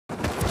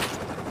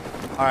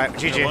Alright,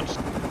 GG.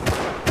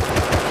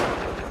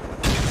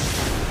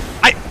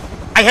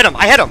 I hit him!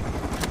 I hit him!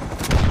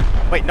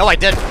 Wait, no I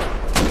didn't.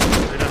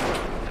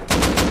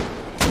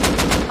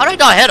 How did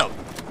I not hit him?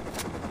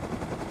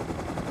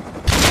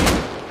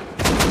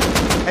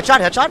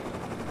 Headshot, headshot?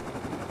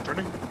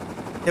 Turning.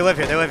 They live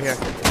here, they live here.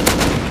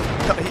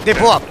 They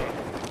blew up.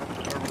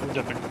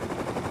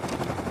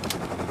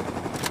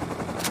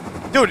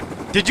 Dude,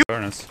 did you?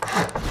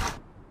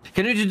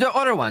 Can you do the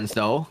other ones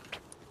though?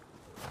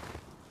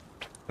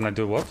 Can I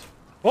do what?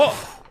 Oh!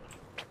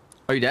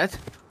 Are you dead?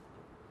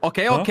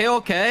 Okay, Huh? okay,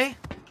 okay.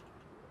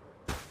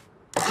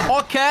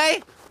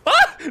 Okay!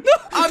 Ah! No!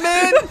 I'm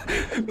in!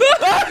 No!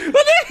 Ah!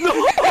 No!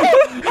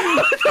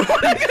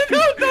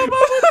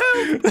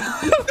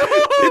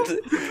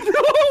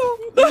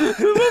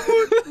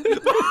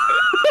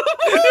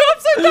 You're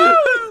upside down!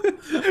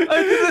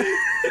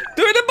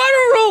 Doing a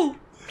barrel roll!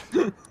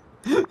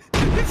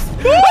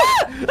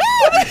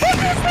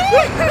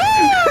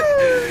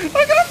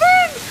 I'm gonna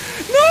burn!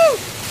 No!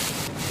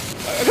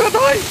 I'm gonna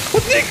die!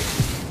 What, Nick?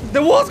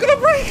 The wall's gonna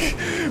break!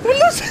 We're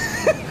losing!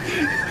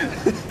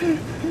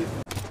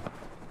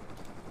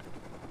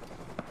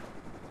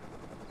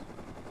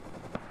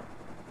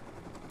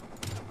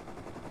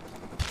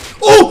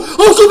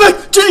 Oh, go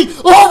back! Jenny!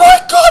 Oh my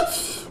god!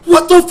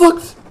 What the fuck?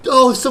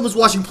 Oh, someone's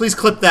watching. Please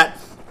clip that.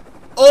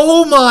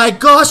 Oh my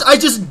gosh, I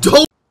just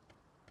don't.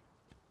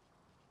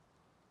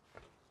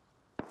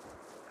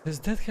 There's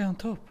that guy on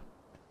top.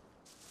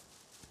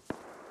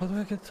 How do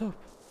I get top?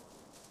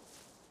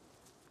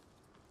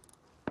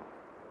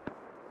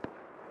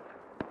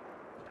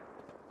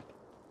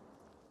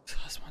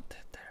 There's one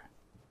dead there.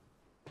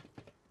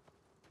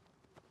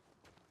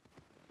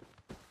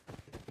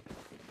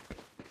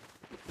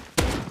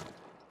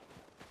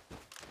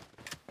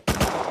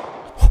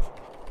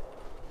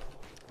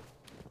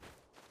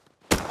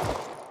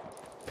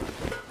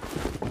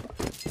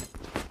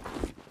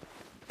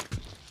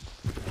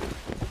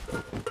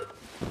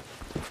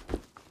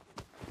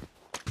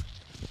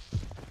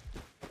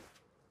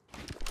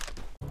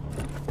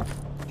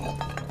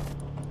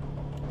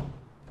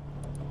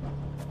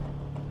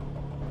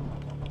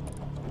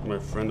 My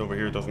friend over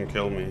here doesn't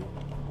kill me.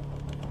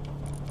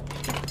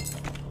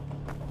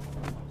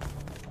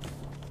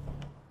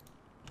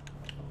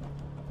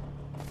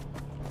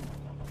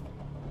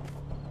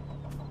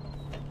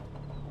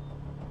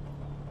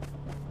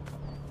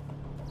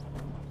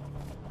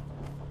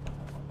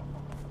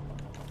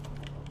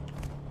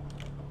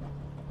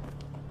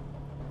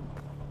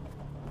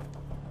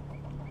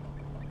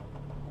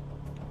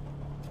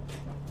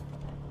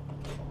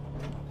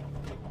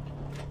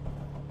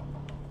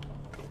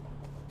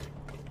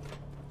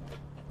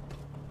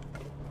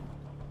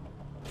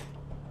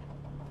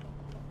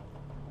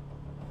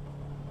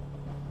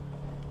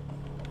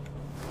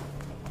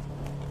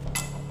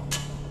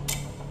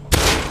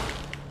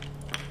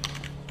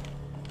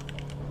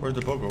 Where'd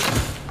the boat go?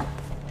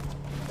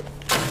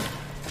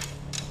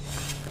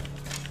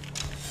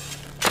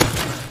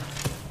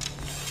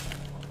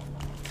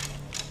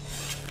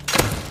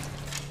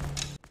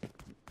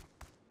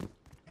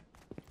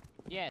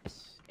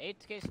 Yes,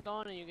 8k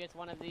stone and you get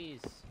one of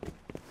these.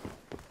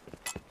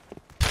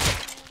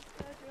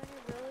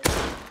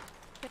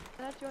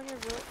 Can I join your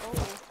village?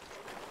 Oh.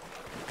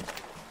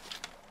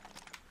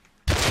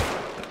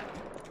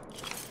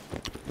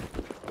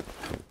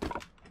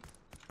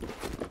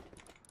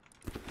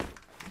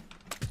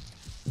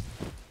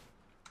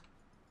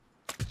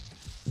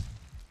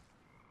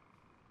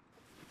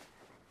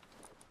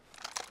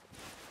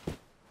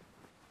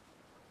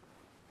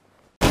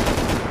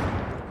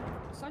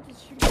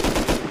 Just shooting.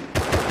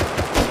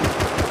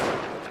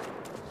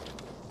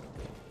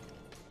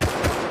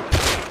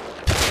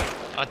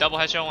 Double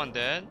headshot, one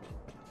dead.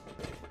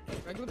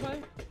 Regular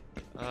play?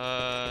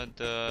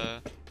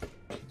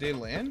 They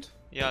land?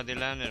 Yeah, they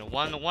landed.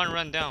 One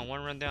run down,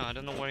 I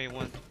don't know where he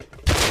went.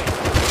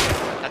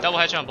 A double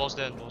headshot, both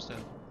dead,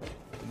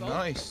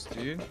 Nice,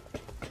 dude.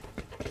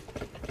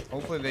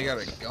 Hopefully they got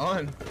a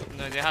gun.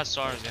 No, they had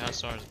SARS,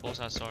 both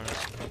had SARS.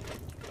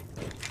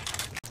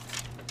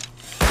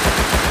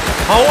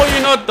 How are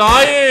you not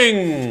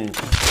dying?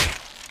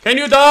 Can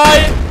you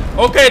die?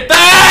 Okay,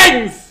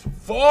 thanks!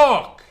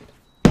 Fuck!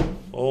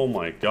 Oh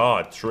my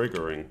god,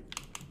 triggering.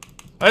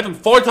 I hit him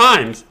 4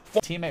 times.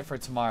 Teammate for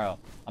tomorrow.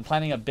 I'm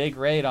planning a big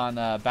raid on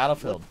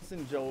Battlefield.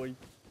 Listen, Joey.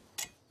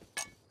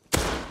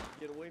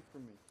 Get away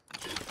from me.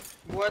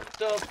 What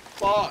the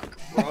fuck,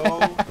 bro?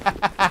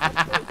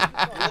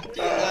 What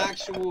the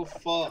actual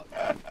fuck?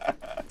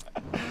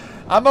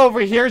 I'm over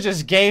here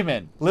just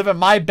gaming, living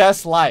my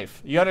best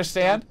life. You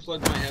understand?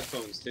 Plug my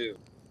headphones too.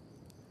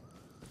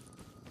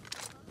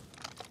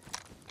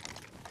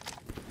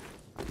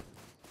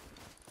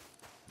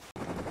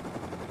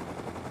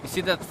 You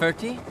see that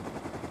 30?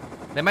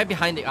 They might be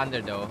hiding under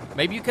though.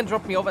 Maybe you can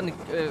drop me off and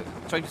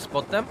try to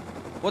spot them.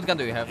 What gun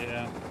do you have?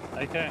 Yeah,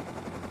 I can.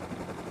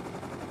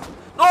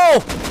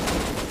 No!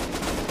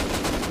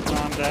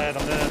 I'm dead,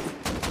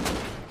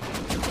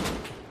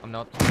 I'm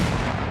not.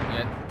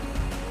 Yet.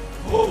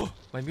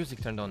 My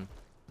music turned on.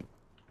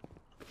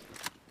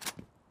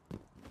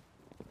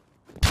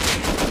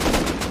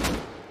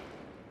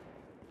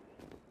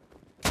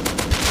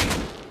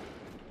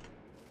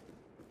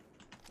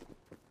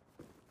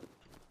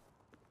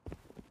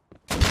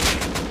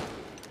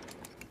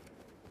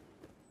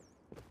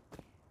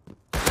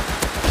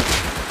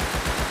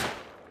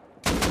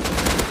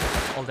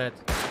 All dead.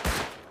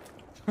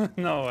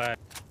 No way.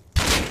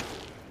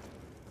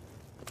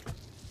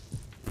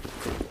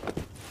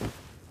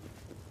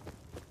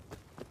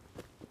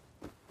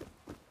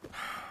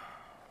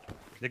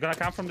 They're gonna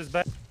come from this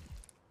back.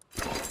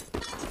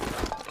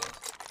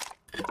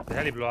 The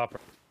heli blew up.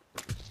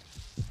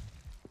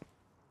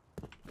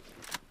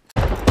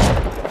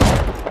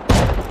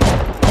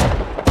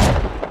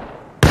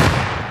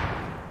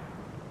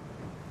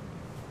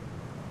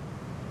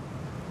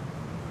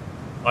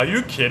 Are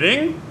you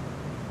kidding?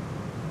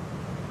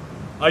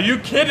 Are you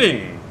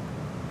kidding?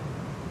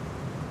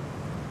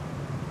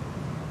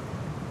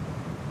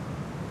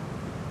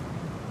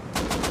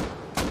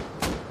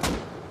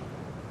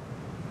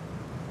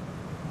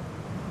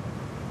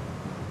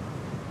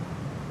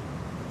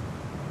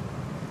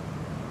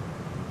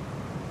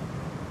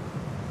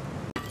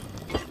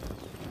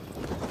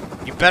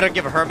 You better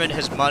give Herman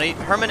his money.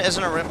 Herman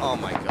isn't a oh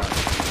my god.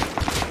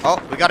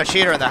 Oh, we got a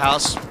cheater in the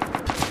house.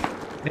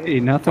 Hey,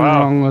 nothing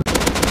wrong with.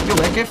 Yo,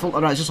 wait, careful.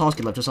 Alright, just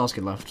Hoskin left, just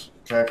Hoskin left.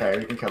 Okay,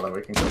 we can kill him,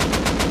 we can kill him.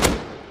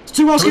 It's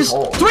 2 Hoskins! 3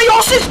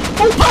 horses!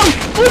 Open!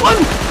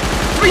 Open!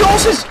 3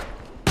 horses!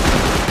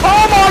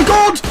 Oh my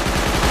god!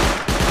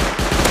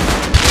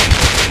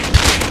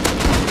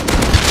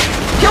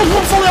 Killed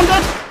 1 fully, I'm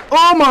dead!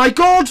 Oh my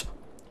god!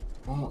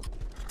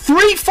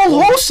 3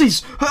 full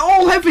horses!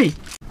 All heavy!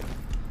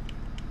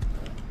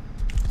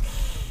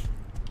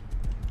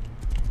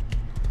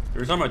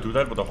 Every time I do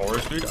that with a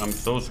horse, dude, I'm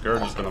so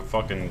scared he's gonna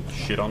fucking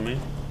shit on me.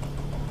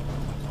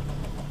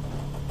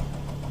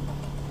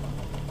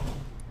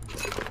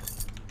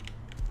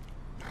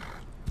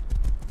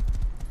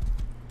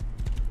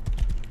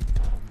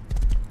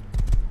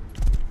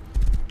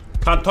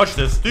 Can't touch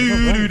this. He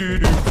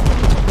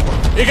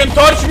can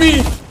touch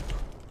me!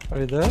 Are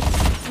you there?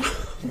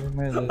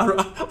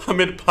 I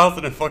made it past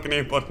the fucking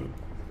A button.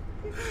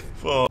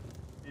 Fuck.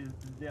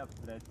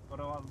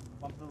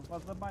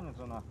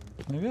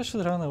 Maybe I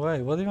should run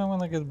away. What if I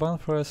wanna get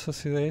banned for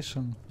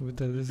association with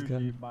this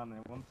guy?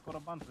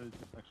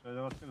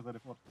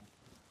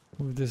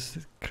 With this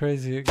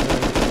crazy guy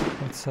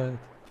outside.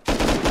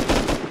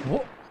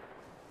 What?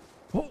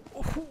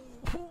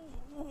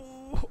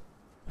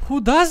 Who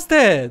does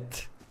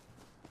that?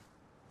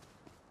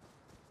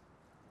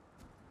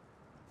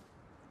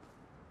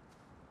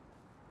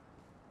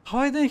 How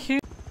I didn't hear?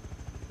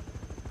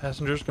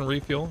 Passengers can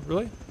refuel.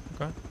 Really?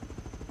 Okay.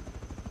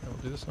 Yeah, we'll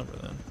do this number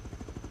then.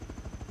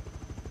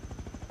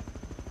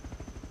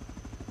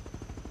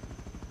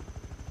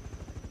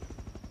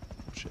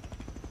 Oh, shit.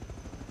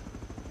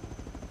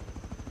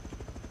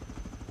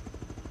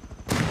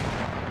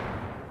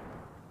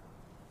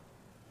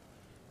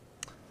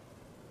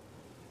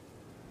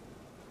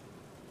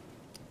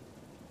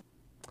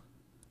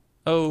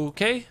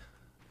 Okay.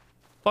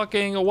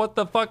 Fucking what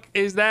the fuck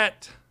is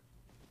that?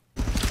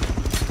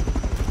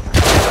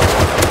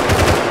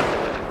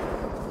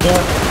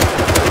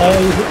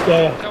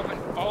 It's open.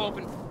 All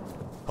open.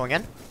 Going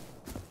in?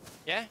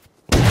 Yeah?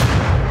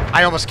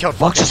 I almost killed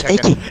Fox. AK.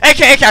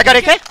 AK, I got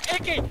AK!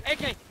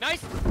 AK,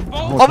 nice.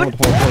 Open!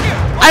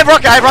 I have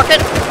rocket,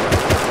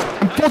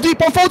 I'm 4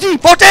 deep, I'm 4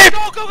 deep! 4 deep! Go!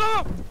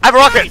 I have a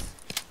rocket!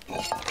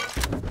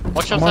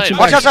 Watch outside.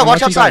 Watch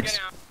outside!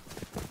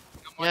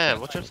 Yeah,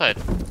 watch outside.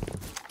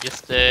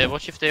 Just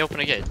watch if they open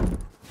a gate.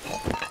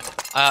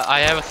 I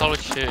have a solid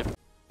ship.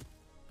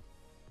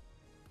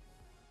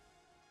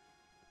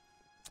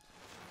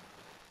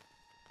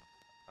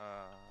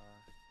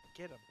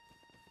 Get him.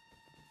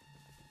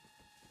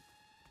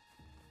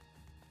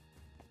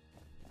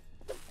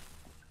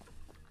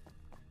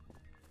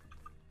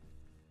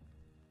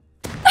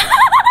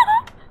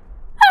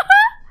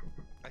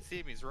 I see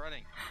him, he's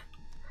running.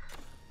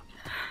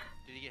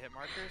 Did he get hit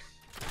markers?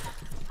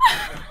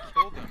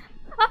 Killed him.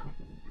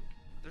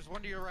 There's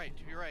one to your right,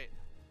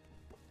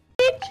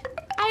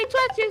 I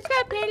trust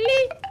yourself,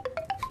 Heli,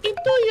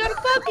 into your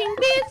fucking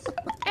base,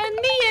 and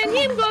me and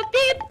him go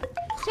deep.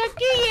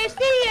 Shaki,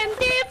 and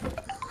deep.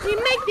 We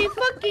make the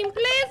fucking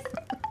place.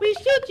 We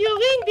shoot you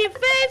in the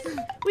face.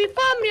 We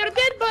farm your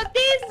dead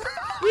bodies.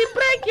 We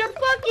break your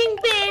fucking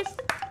base.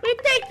 We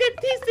take the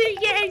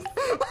TCAs.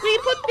 We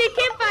put the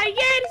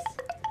campfires.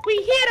 We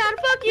hit our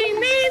fucking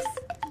knees.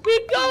 We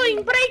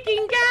going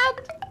breaking out.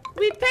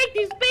 We take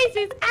this base,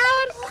 it's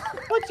ours.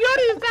 What's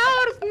yours is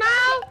ours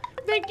now.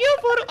 Thank you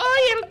for all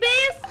your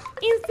days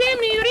in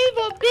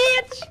Semi-Rivo,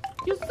 bitch.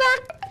 You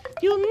suck.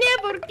 You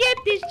never get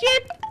this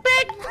shit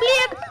back,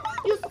 bitch.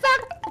 You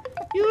suck.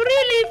 You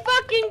really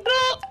fucking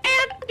go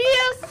at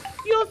this.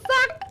 You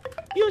suck.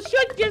 You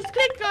should just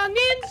click on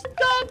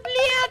install,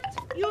 bitch.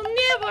 You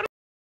never